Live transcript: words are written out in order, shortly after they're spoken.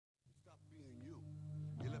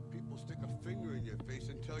finger in your face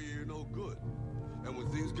and tell you you're no good. And when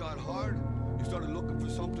things got hard, you started looking for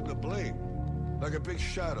something to blame, like a big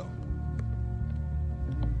shadow.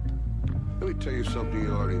 Let me tell you something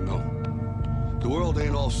you already know. The world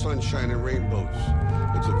ain't all sunshine and rainbows.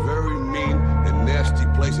 It's a very mean and nasty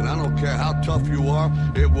place, and I don't care how tough you are,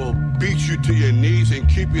 it will beat you to your knees and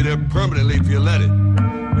keep you there permanently if you let it.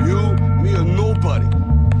 You, me, or nobody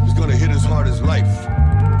is gonna hit as hard as life.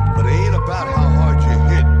 But it ain't about how hard you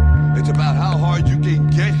hit. It's about how hard you can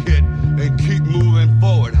get hit and keep moving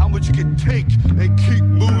forward. How much you can take and keep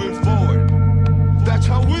moving forward. That's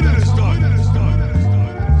how winning is done.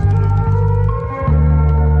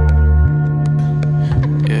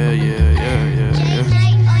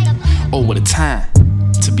 Oh, what a time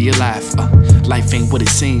to be alive. Life ain't what it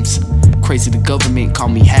seems. Crazy the government call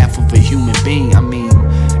me half of a human being. I mean,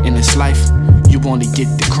 in this life, you only get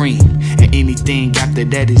the cream, and anything after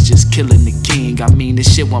that is just killing the king. I mean,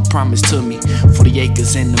 this shit wasn't promised to me. 40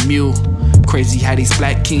 acres and a mule. Crazy how these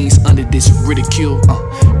black kings under this ridicule.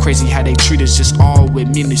 Crazy how they treat us just all with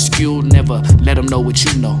minuscule. Never let them know what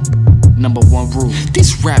you know. Number one rule,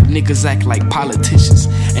 these rap niggas act like politicians,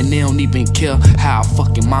 and they don't even care how our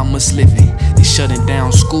fucking mama's living. They shutting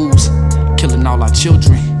down schools, killing all our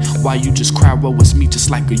children, while you just cry woe is me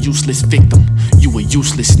just like a useless victim. You a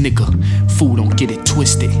useless nigga, fool, don't get it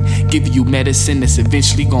twisted. Give you medicine that's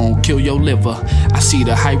eventually gonna kill your liver. I see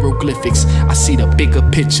the hieroglyphics, I see the bigger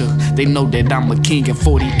picture. They know that I'm a king and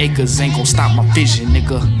 40 acres ain't gon' stop my vision,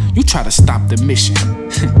 nigga. You try to stop the mission.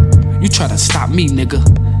 You try to stop me, nigga.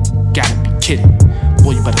 Gotta be kidding.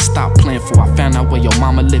 Boy, you better stop playing for I found out where your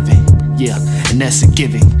mama living. Yeah, and that's a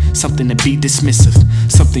giving. Something to be dismissive.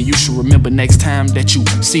 Something you should remember next time that you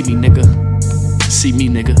see me, nigga. See me,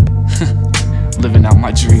 nigga. Living out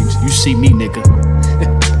my dreams. You see me, nigga.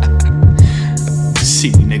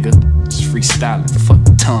 See me, nigga. Just freestyling. Fuck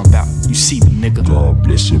the tongue about. You see me, nigga. God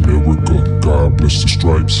bless America. God bless the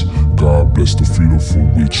stripes. God bless the freedom for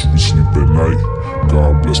which we sleep at night.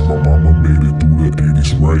 God bless my mama made it through the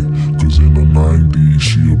 80s right. Cause in the 90s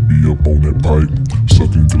she'll be up on that pipe,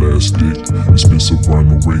 sucking glass dick, expensive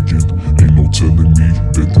Ronald Reagan. Ain't no telling me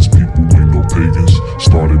that these people ain't no pagans.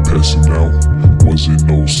 Started passing out, wasn't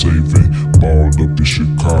no saving. Balled up in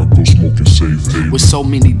Chicago, smoking safe haven. With so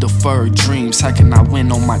many deferred dreams, how can I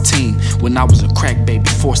win on my team? When I was a crack baby,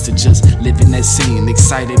 forced to just live in that scene.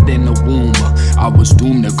 Excited in the womb, I was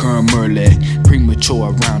doomed to come early.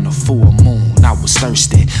 Premature around the full moon, I was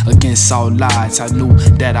thirsty against all odds. I knew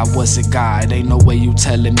that I was a god. Ain't no way you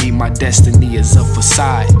telling me my destiny is a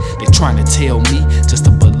facade. They trying to tell me just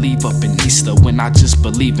to believe up in Easter, when I just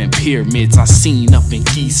believe in pyramids I seen up in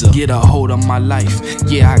Giza. Get a hold of my life,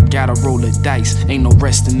 yeah, I gotta roll the dice. Ain't no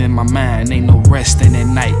resting in my mind, ain't no resting at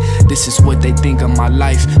night. This is what they think of my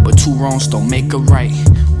life, but two wrongs don't make a right.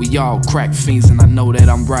 We all crack fiends and I know that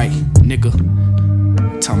I'm right, nigga.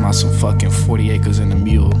 Talking about some fucking 40 acres and a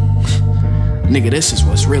mule. Nigga, this is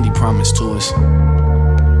what's really promised to us.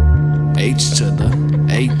 H to the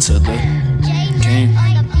A to the King.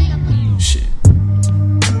 Shit.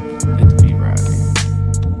 Let the beat ride, man.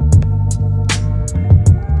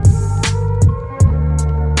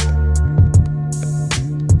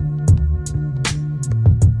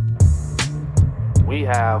 We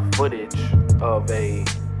have footage of a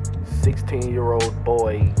 16-year-old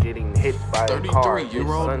boy getting hit by a car.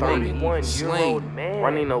 31-year-old man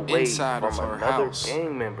running away from another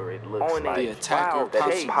gang member. It looks like the attacker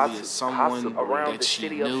possibly is someone around that the she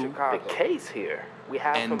city knew. of Chicago. The case here, we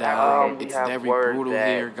have And it's very brutal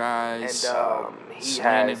here, guys. She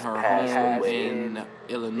ran in her home in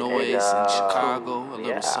Illinois, in Chicago, a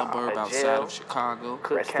little suburb outside of Chicago.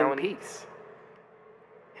 Cook County.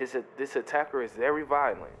 This attacker is very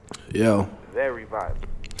violent. Yo. Very violent.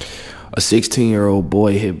 A 16-year-old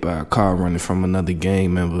boy hit by a car running from another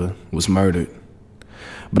gang member was murdered.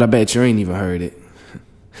 But I bet you ain't even heard it.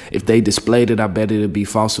 If they displayed it, I bet it'd be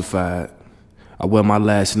falsified. I wear my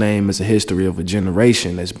last name as a history of a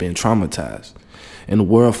generation that's been traumatized. In a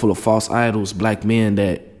world full of false idols, black men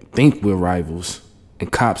that think we're rivals,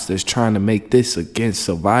 and cops that's trying to make this against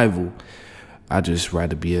survival, I'd just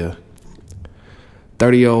rather be a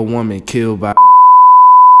 30-year-old woman killed by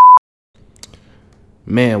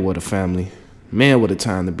man, what a family. Man, what a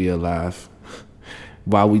time to be alive.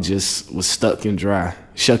 While we just was stuck and dry,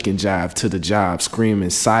 shuck and jive to the job, screaming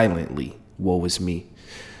silently, woe is me.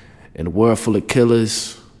 In a world full of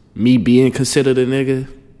killers, me being considered a nigga,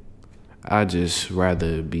 I'd just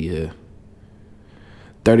rather be a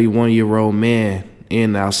 31-year-old man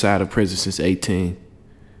in outside of prison since 18.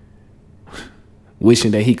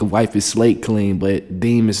 Wishing that he could wipe his slate clean, but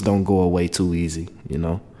demons don't go away too easy, you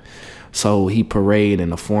know? So he parade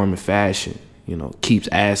in a form and fashion, you know, keeps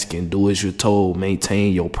asking, do as you're told,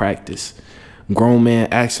 maintain your practice. Grown man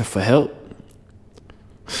asking for help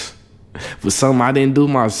for something I didn't do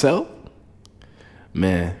myself.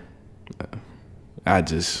 Man, I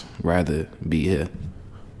just rather be here.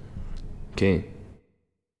 King.